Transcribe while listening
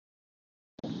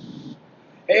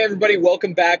Hey everybody,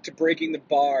 welcome back to Breaking the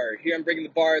Bar. Here on Breaking the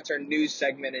Bar, it's our news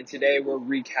segment, and today we're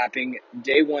recapping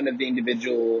day one of the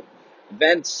individual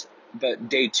events, but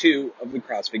day two of the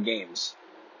CrossFit Games.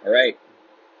 All right,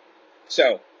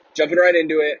 so jumping right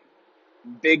into it,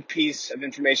 big piece of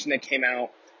information that came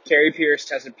out. Carrie Pierce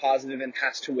tested positive and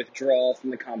has to withdraw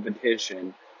from the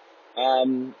competition.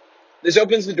 This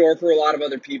opens the door for a lot of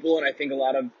other people, and I think a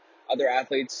lot of other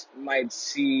athletes might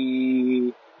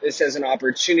see this as an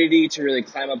opportunity to really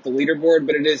climb up the leaderboard,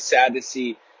 but it is sad to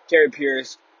see Carrie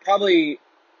Pierce, probably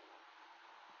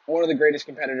one of the greatest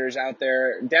competitors out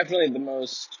there, definitely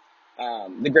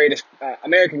the greatest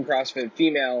American CrossFit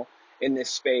female in this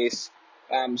space.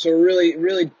 So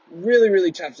really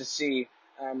tough to see.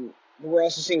 We're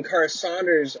also seeing Cara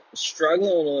Saunders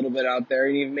struggling a little bit out there,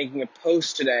 and even making a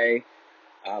post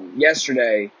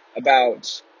yesterday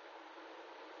about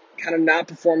kind of not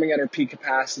performing at her peak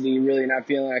capacity, really not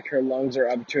feeling like her lungs are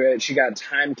up to it. She got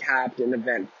time capped in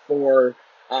event 4,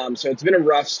 so it's been a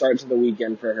rough start to the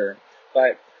weekend for her.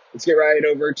 But let's get right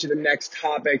over to the next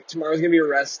topic. Tomorrow's going to be a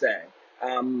rest day.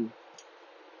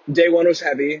 Day 1 was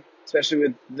heavy, especially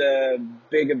with the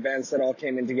big events that all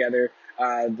came in together.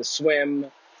 The swim,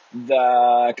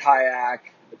 the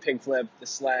kayak, the pig flip, the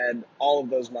sled, all of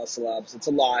those muscle ups. It's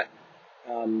a lot.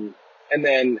 And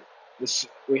then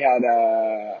we had,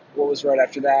 what was right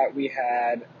after that? We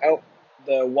had,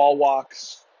 the wall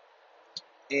walks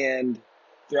and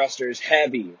thrusters,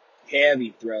 heavy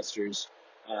thrusters.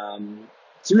 Some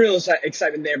real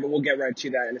excitement there, but we'll get right to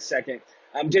that in a second.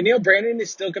 Danielle Brandon is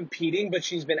still competing, but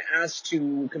she's been asked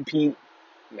to compete,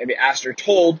 maybe asked or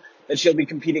told that she'll be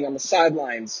competing on the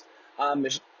sidelines.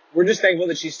 We're just thankful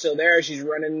that she's still there. She's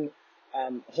running,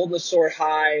 holding the sword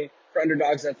high for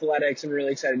Underdogs Athletics, and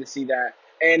really excited to see that.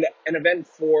 And an event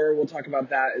 4, we'll talk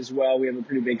about that as well. We have a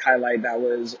pretty big highlight that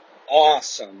was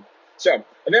awesome. So,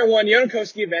 event 1,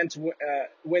 Yonikoski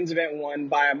wins event 1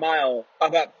 by a mile.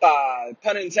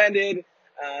 Pun intended,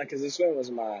 because the swim was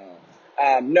a mile.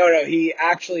 No, he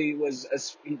actually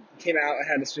he came out and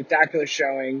had a spectacular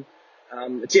showing.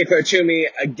 Tia-Clair Toomey,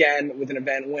 again, with an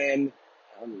event win,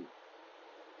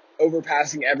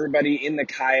 overpassing everybody in the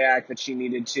kayak that she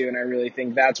needed to, and I really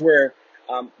think that's where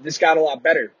this got a lot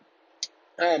better.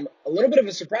 A little bit of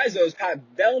a surprise, though, is Pat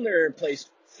Vellner placed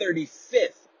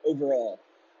 35th overall.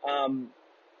 Pat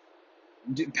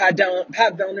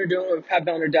Vellner doing what Pat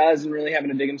Vellner does and really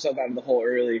having to dig himself out of the hole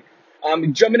early.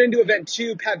 Jumping into event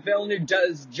 2, Pat Vellner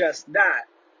does just that.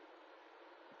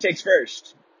 Takes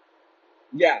first.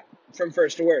 Yeah, from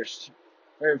first to worst.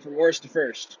 Or from worst to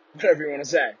first, whatever you want to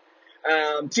say.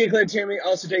 Tia-Clair Toomey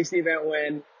also takes the event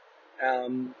win.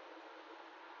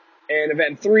 And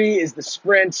event 3 is the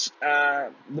sprint.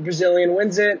 The Brazilian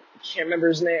wins it. Can't remember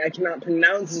his name. I cannot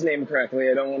pronounce his name correctly.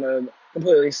 I don't want to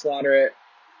completely slaughter it.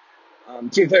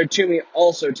 Tia-Clair Toomey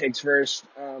also takes first.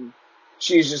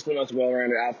 She's just the most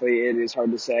well-rounded athlete. It is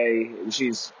hard to say.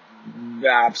 She's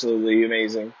absolutely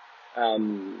amazing.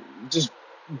 Just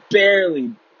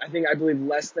barely, I believe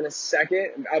less than a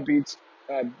second, beats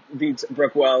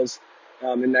Brooke Wells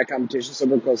in that competition. So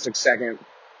Brooke Wells took second.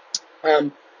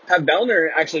 Pat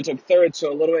Vellner actually took third,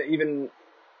 so a little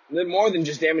more than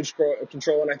just damage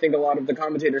control. And I think a lot of the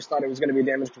commentators thought it was going to be a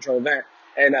damage control event.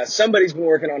 And somebody's been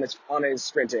working on his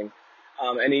sprinting,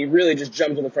 and he really just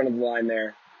jumped to the front of the line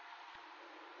there.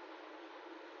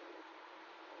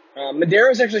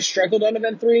 Medeiros actually struggled on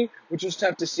event 3, which was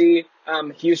tough to see.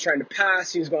 He was trying to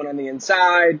pass. He was going on the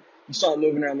inside. You saw him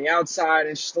moving around the outside.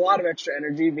 It's just a lot of extra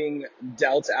energy being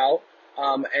dealt out.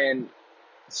 And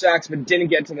sucks, but didn't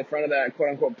get to the front of that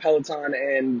quote-unquote peloton,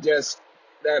 and just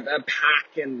that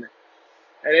pack. And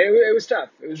it was tough.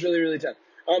 It was really tough.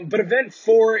 But event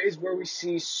 4 is where we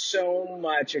see so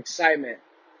much excitement.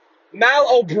 Mal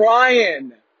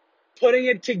O'Brien putting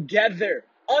it together.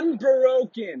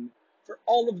 Unbroken for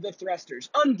all of the thrusters.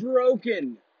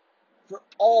 Unbroken for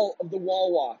all of the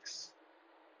wall walks.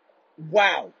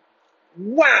 Wow.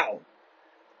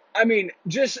 I mean,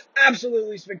 just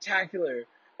absolutely spectacular.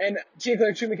 And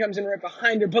Tia-Clair Toomey comes in right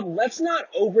behind her. But let's not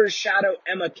overshadow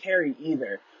Emma Carey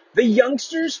either. The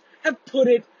youngsters have put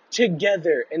it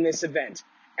together in this event.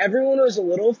 Everyone was a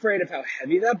little afraid of how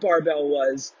heavy that barbell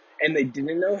was, and they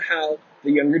didn't know how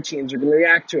the younger teens were going to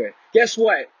react to it. Guess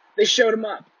what? They showed them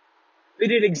up. They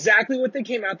did exactly what they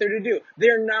came out there to do.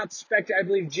 They're not I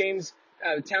believe James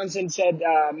Townsend said,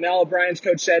 Mal O'Brien's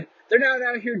coach said, they're not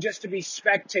out here just to be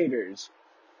spectators.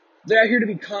 They're out here to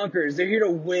be conquerors. They're here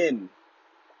to win.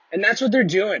 And that's what they're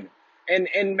doing. And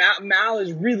Mal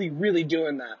is really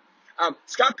doing that.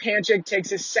 Scott Panchik takes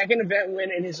his second event win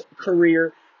in his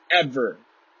career ever.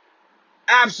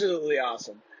 Absolutely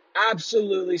awesome.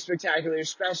 absolutely spectacular,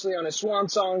 especially on a swan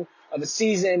song of a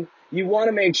season. You want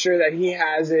to make sure that he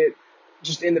has it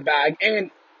just in the bag.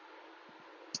 And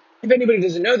if anybody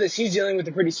doesn't know this, he's dealing with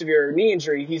a pretty severe knee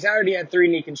injury. He's already had 3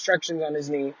 knee constructions on his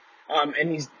knee,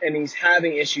 and he's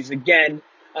having issues again.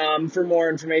 For more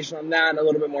information on that and a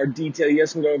little bit more detail, you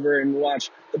guys can go over and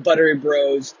watch the Buttery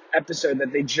Bros episode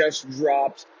that they just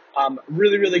dropped.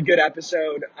 Really, really good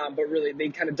episode, but really they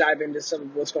kind of dive into some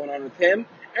of what's going on with him,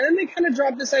 and then they kind of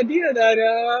drop this idea that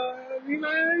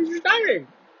he's retiring.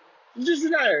 He's just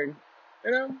retiring,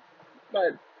 you know.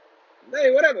 But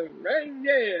hey, whatever, right?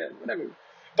 Yeah, whatever.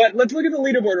 But let's look at the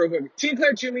leaderboard real quick. Team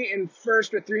Claire Toomey in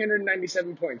first with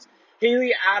 397 points.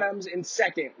 Haley Adams in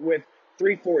second with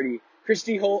 340.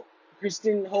 Kristen Holt,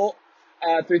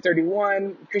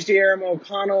 331. Christy Aram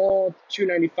O'Connell,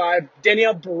 295.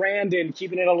 Danielle Brandon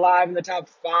keeping it alive in the top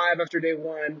 5 after day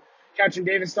 1. Katrin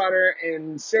Davis daughter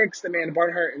in 6th. Amanda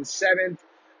Barnhart in 7th.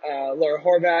 Laura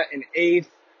Horvat in 8th.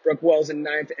 Brooke Wells in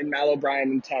 9th. And Mal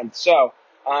O'Brien in 10th. So,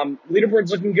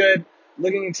 leaderboard's looking good,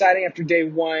 looking exciting after day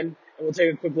 1, and we'll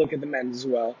take a quick look at the men's as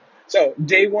well. So,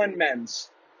 day 1 men's.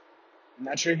 I'm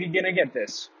not sure if you're going to get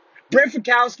this. Brent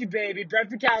Fikowski, baby. Brent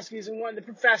Fikowski is one of the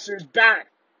professors back.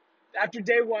 After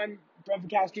day 1, Brent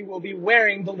Fikowski will be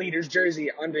wearing the leader's jersey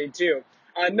on day 2.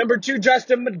 Number 2,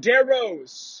 Justin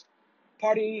Medeiros.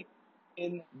 Party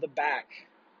in the back.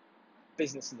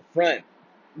 Business in the front.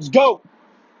 Let's go.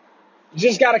 You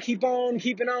just got to keep on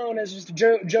keeping on, as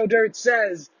Mr. Joe Dirt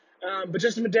says. But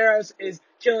Justin Medeiros is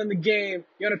killing the game.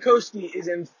 Yanakoski is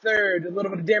in 3rd. A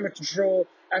little bit of damage control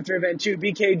after event 2.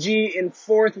 BKG in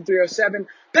 4th with 307.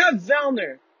 Pat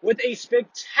Vellner with a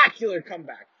spectacular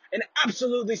comeback. An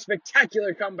absolutely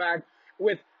spectacular comeback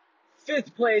with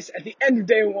 5th place at the end of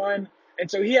day 1.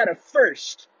 And so he had a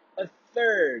first, a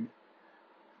third.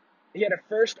 He had a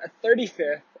first, a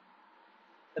 35th,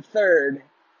 a third,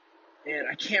 and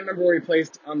I can't remember where he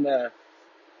placed on the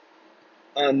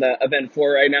event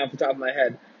 4 right now off the top of my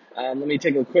head. Let me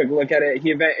take a quick look at it.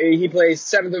 He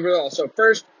placed 7th overall. So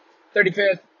first,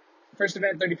 35th, first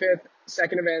event 35th,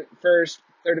 second event 1st,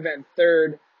 third event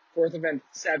 3rd, fourth event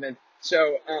 7th.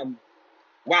 So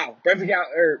wow,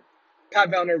 Pat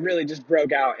Vellner really just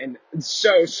broke out, and it's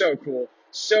so cool,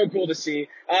 so cool to see.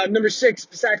 Number 6,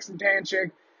 Saxon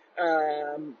Panchik,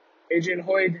 Adrian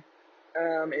Hoyd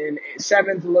in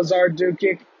 7th, Lazar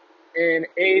Dukic in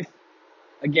 8th.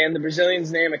 Again, the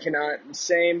Brazilian's name I cannot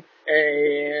say,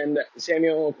 and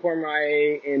Samuel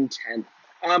Cormier in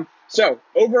 10th. So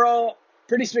overall,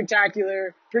 pretty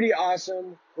spectacular, pretty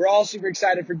awesome. We're all super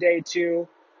excited for day 2.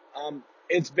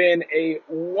 It's been a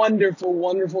wonderful,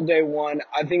 wonderful day 1.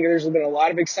 I think there's been a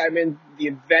lot of excitement. The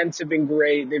events have been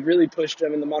great. They've really pushed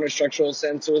them in the monostructural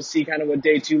sense, so we'll see kind of what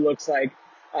day 2 looks like.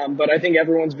 But I think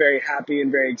everyone's very happy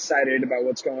and very excited about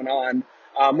what's going on.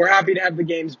 We're happy to have the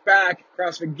games back,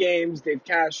 CrossFit Games, Dave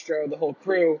Castro, the whole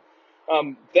crew.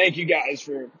 Thank you guys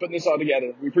for putting this all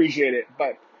together. We appreciate it.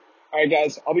 But, all right,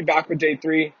 guys, I'll be back with day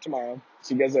 3 tomorrow.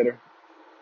 See you guys later.